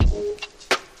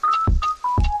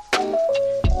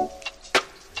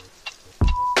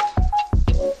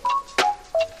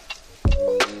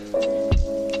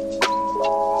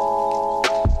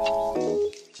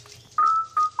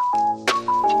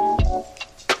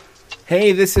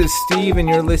Hey, this is Steve, and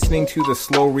you're listening to The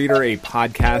Slow Reader, a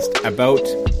podcast about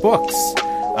books.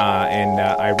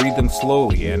 I read them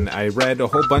slowly, and I read a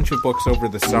whole bunch of books over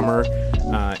the summer,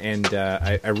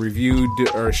 I reviewed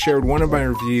or shared one of my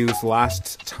reviews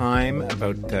last time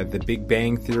about The Big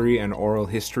Bang Theory and oral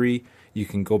history. You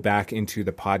can go back into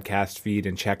the podcast feed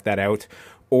and check that out.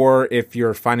 Or if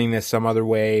you're finding this some other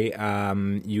way,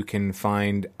 you can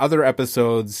find other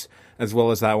episodes as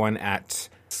well as that one at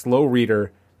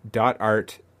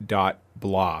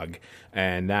slowreader.art.blog.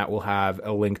 And that will have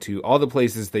a link to all the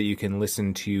places that you can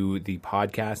listen to the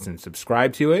podcast and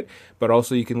subscribe to it. But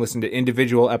also you can listen to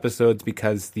individual episodes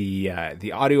because the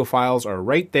audio files are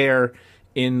right there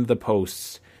in the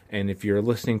posts. And if you're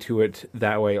listening to it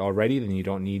that way already, then you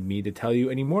don't need me to tell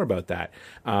you any more about that.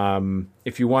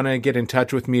 If you want to get in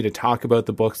touch with me to talk about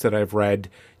the books that I've read,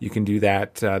 you can do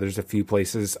that. There's a few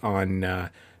places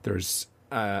on, there's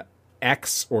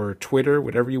X or Twitter,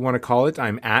 whatever you want to call it.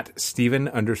 I'm at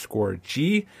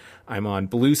Steven_G. I'm on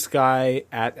Blue Sky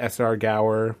at SR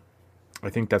Gower.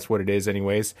 I think that's what it is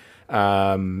anyways.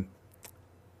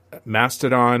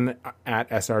 Mastodon at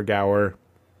SR Gower.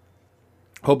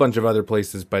 Whole bunch of other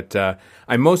places, but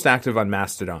I'm most active on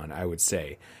Mastodon, I would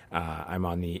say. I'm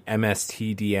on the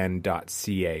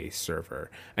mstdn.ca server.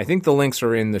 I think the links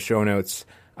are in the show notes.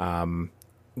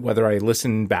 Whether I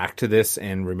listen back to this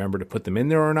and remember to put them in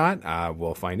there or not,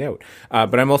 we'll find out.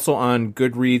 But I'm also on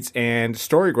Goodreads and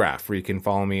Storygraph, where you can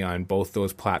follow me on both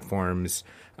those platforms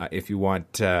if you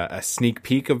want a sneak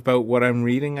peek about what I'm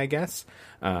reading, I guess.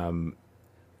 I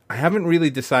haven't really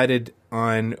decided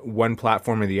on one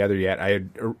platform or the other yet.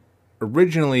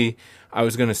 Originally I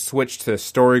was going to switch to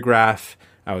Storygraph.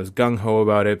 I was gung-ho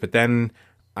about it, but then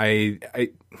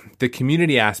the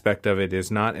community aspect of it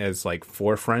is not as like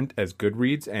forefront as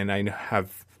Goodreads, and I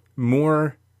have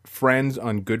more friends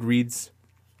on Goodreads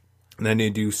than I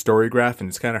do Storygraph, and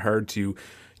it's kind of hard to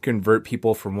convert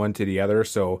people from one to the other.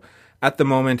 So at the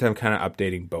moment, I'm kind of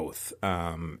updating both.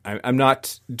 I'm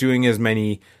not doing as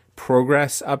many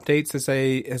progress updates as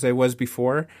I was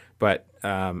before, but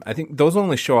I think those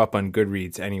only show up on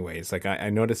Goodreads anyways. Like I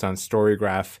noticed on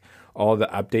Storygraph, all the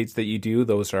updates that you do,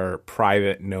 those are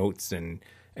private notes and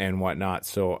whatnot.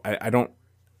 So I don't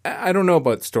know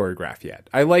about Storygraph yet.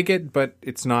 I like it, but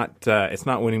it's not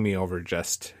winning me over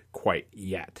just quite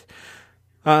yet.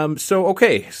 So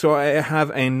I have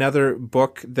another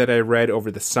book that I read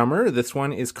over the summer. This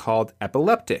one is called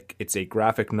Epileptic. It's a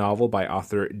graphic novel by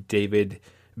author David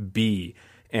B.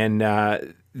 And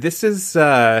this is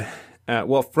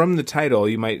from the title,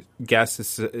 you might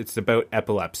guess it's about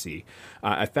epilepsy.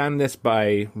 I found this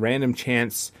by random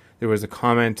chance. There was a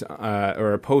comment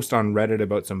or a post on Reddit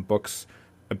about some books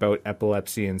about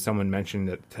epilepsy, and someone mentioned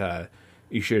that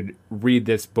you should read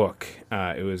this book.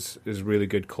 It was a really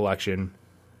good collection.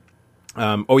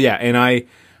 And I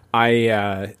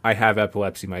have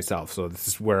epilepsy myself, so this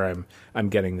is where I'm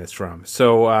getting this from.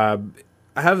 So I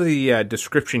have the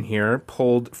description here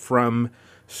pulled from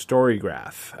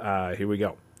Storygraph. Here we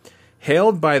go.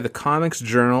 Hailed by the Comics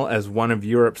Journal as one of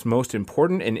Europe's most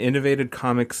important and innovative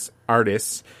comics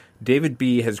artists, David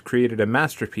B. has created a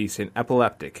masterpiece in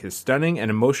Epileptic, his stunning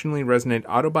and emotionally resonant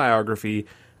autobiography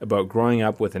about growing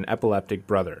up with an epileptic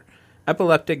brother.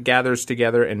 Epileptic gathers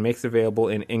together and makes available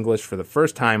in English for the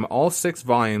first time all 6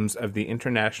 volumes of the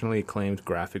internationally acclaimed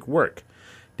graphic work.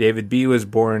 David B. was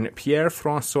born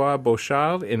Pierre-François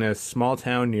Bouchard in a small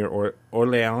town near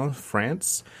Orléans,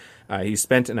 France. He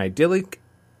spent an idyllic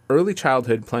early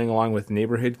childhood playing along with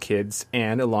neighborhood kids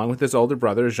and, along with his older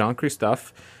brother,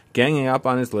 Jean-Christophe, ganging up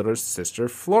on his little sister,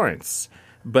 Florence.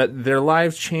 But their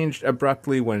lives changed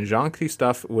abruptly when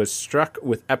Jean-Christophe was struck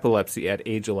with epilepsy at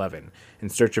age 11. In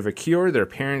search of a cure, their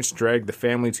parents dragged the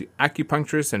family to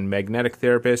acupuncturists and magnetic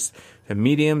therapists, to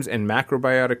mediums and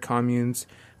macrobiotic communes.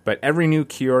 But every new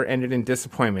cure ended in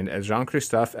disappointment, as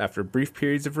Jean-Christophe, after brief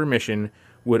periods of remission,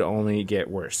 would only get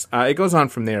worse. It goes on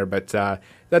from there, but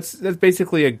that's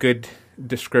basically a good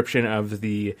description of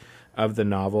the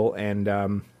novel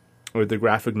and or the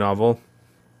graphic novel.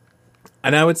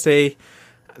 And I would say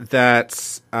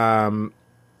that I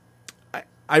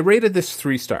rated this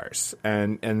 3 stars,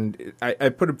 and I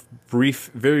put a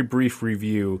very brief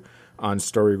review on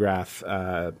Storygraph,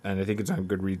 and I think it's on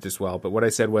Goodreads as well. But what I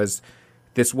said was,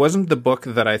 this wasn't the book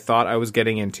that I thought I was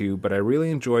getting into, but I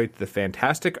really enjoyed the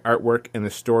fantastic artwork, and the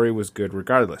story was good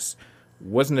regardless.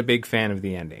 Wasn't a big fan of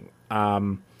the ending.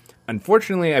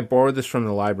 Unfortunately, I borrowed this from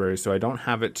the library, so I don't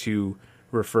have it to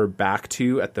refer back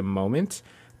to at the moment.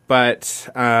 But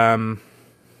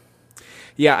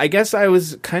yeah, I guess I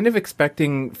was kind of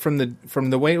expecting from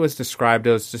the way it was described,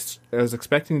 I was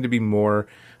expecting to be more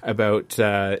about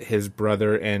his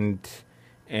brother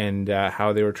and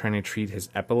how they were trying to treat his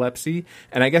epilepsy.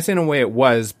 And I guess in a way it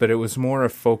was, but it was more a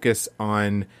focus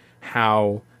on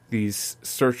how these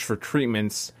search for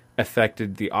treatments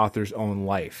affected the author's own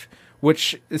life,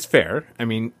 which is fair. I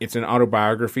mean, it's an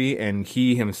autobiography, and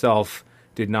he himself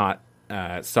did not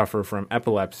suffer from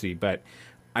epilepsy, but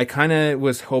I kind of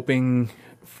was hoping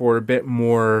for a bit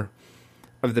more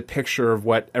of the picture of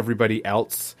what everybody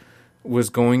else was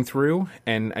going through,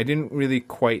 and I didn't really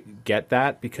quite get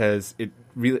that, because it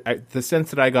really, the sense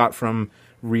that I got from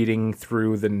reading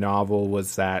through the novel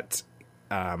was that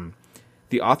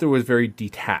the author was very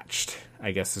detached,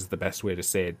 I guess is the best way to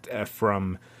say it,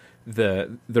 from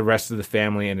the rest of the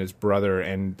family and his brother.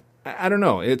 And I don't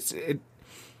know,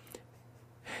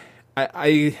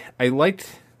 I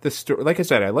liked the story. Like I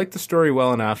said, I liked the story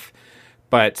well enough,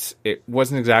 but it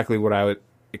wasn't exactly what I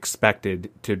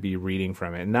expected to be reading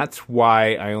from it. And that's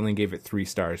why I only gave it 3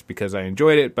 stars, because I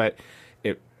enjoyed it, but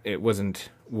it wasn't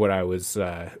what I was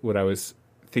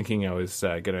thinking I was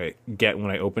gonna get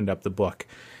when I opened up the book.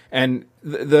 And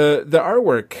the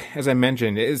artwork, as I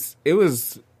mentioned, it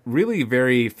was really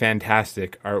very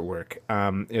fantastic artwork.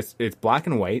 It's black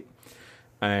and white,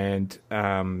 and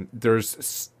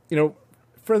there's,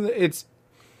 it's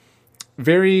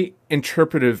very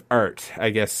interpretive art, I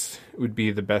guess would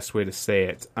be the best way to say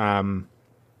it.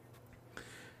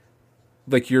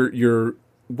 Like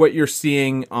what you're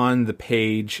seeing on the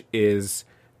page is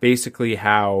basically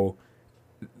how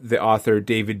the author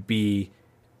David B.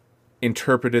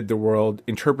 interprets the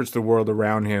world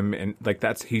around him, and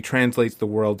like he translates the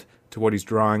world to what he's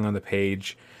drawing on the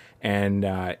page. And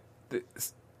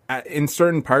in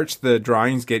certain parts, the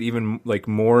drawings get even like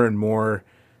more and more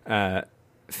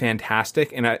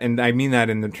fantastic, and I mean that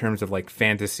in the terms of like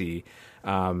fantasy.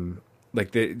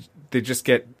 Like they just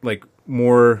get like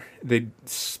more, they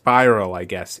spiral, I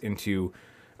guess, into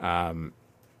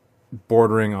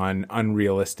bordering on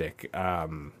unrealistic.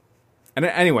 And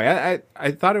anyway,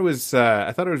 I thought it was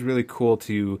really cool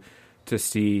to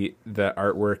see the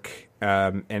artwork,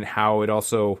 and how it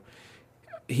also,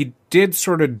 he did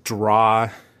sort of draw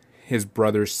his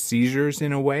brother's seizures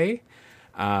in a way.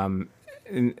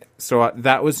 And so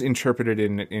that was interpreted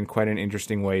in quite an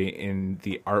interesting way in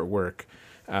the artwork.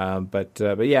 But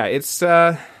yeah, it's,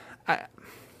 I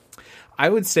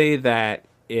would say that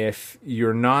if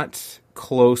you're not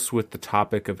close with the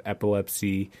topic of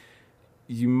epilepsy,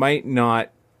 you might not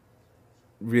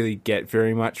really get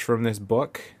very much from this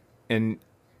book. And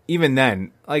even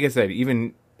then, like I said,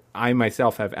 even I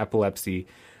myself have epilepsy.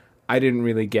 I didn't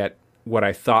really get what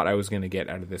I thought I was going to get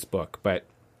out of this book. But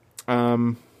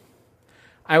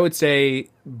I would say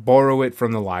borrow it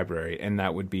from the library, and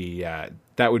that would be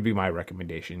my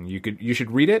recommendation. You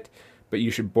should read it, but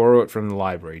you should borrow it from the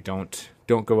library. Don't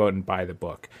go out and buy the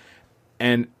book.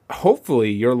 And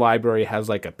hopefully your library has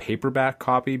like a paperback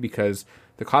copy, because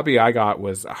the copy I got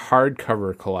was a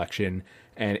hardcover collection,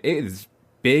 and it is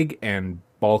big and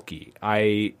bulky.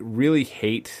 I really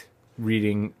hate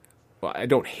reading. Well, I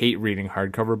don't hate reading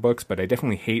hardcover books, but I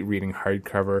definitely hate reading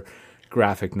hardcover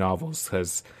graphic novels,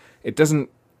 because it doesn't,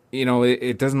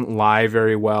 it doesn't lie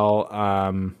very well.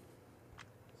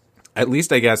 At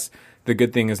least I guess the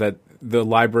good thing is that the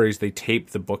libraries, they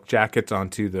tape the book jackets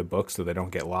onto the books so they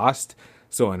don't get lost.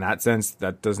 So in that sense,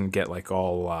 that doesn't get like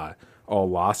all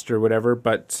lost or whatever.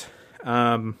 But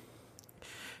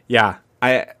yeah,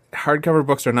 hardcover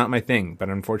books are not my thing, but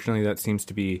unfortunately that seems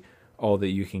to be all that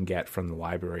you can get from the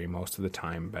library most of the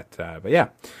time. But yeah,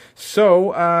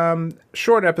 so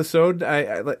short episode.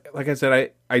 Like I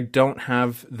said, I don't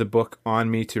have the book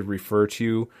on me to refer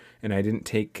to, and I didn't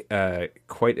take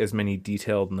quite as many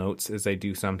detailed notes as I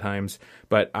do sometimes.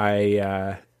 But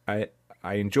I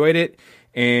enjoyed it.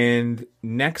 And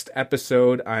next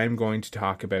episode, I'm going to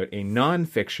talk about a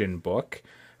nonfiction book.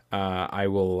 I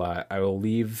will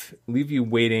leave you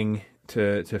waiting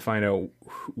to find out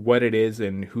what it is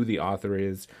and who the author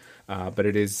is. But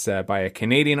it is by a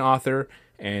Canadian author,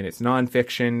 and it's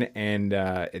nonfiction, and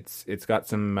it's got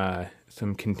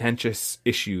some contentious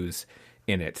issues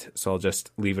in it. So I'll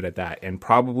just leave it at that. And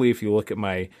probably if you look at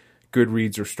my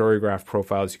Goodreads or Storygraph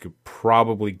profiles, you could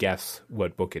probably guess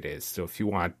what book it is. So if you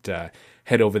want,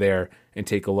 head over there and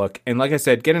take a look. And like I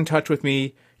said, get in touch with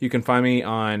me. You can find me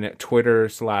on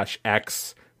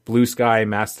Twitter/X, Blue Sky,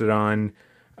 Mastodon,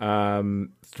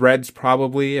 Threads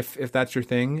probably, if that's your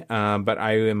thing. But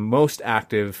I am most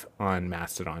active on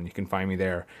Mastodon. You can find me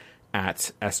there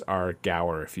at SR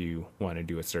Gower if you want to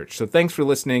do a search. So thanks for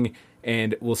listening,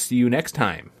 and we'll see you next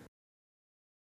time.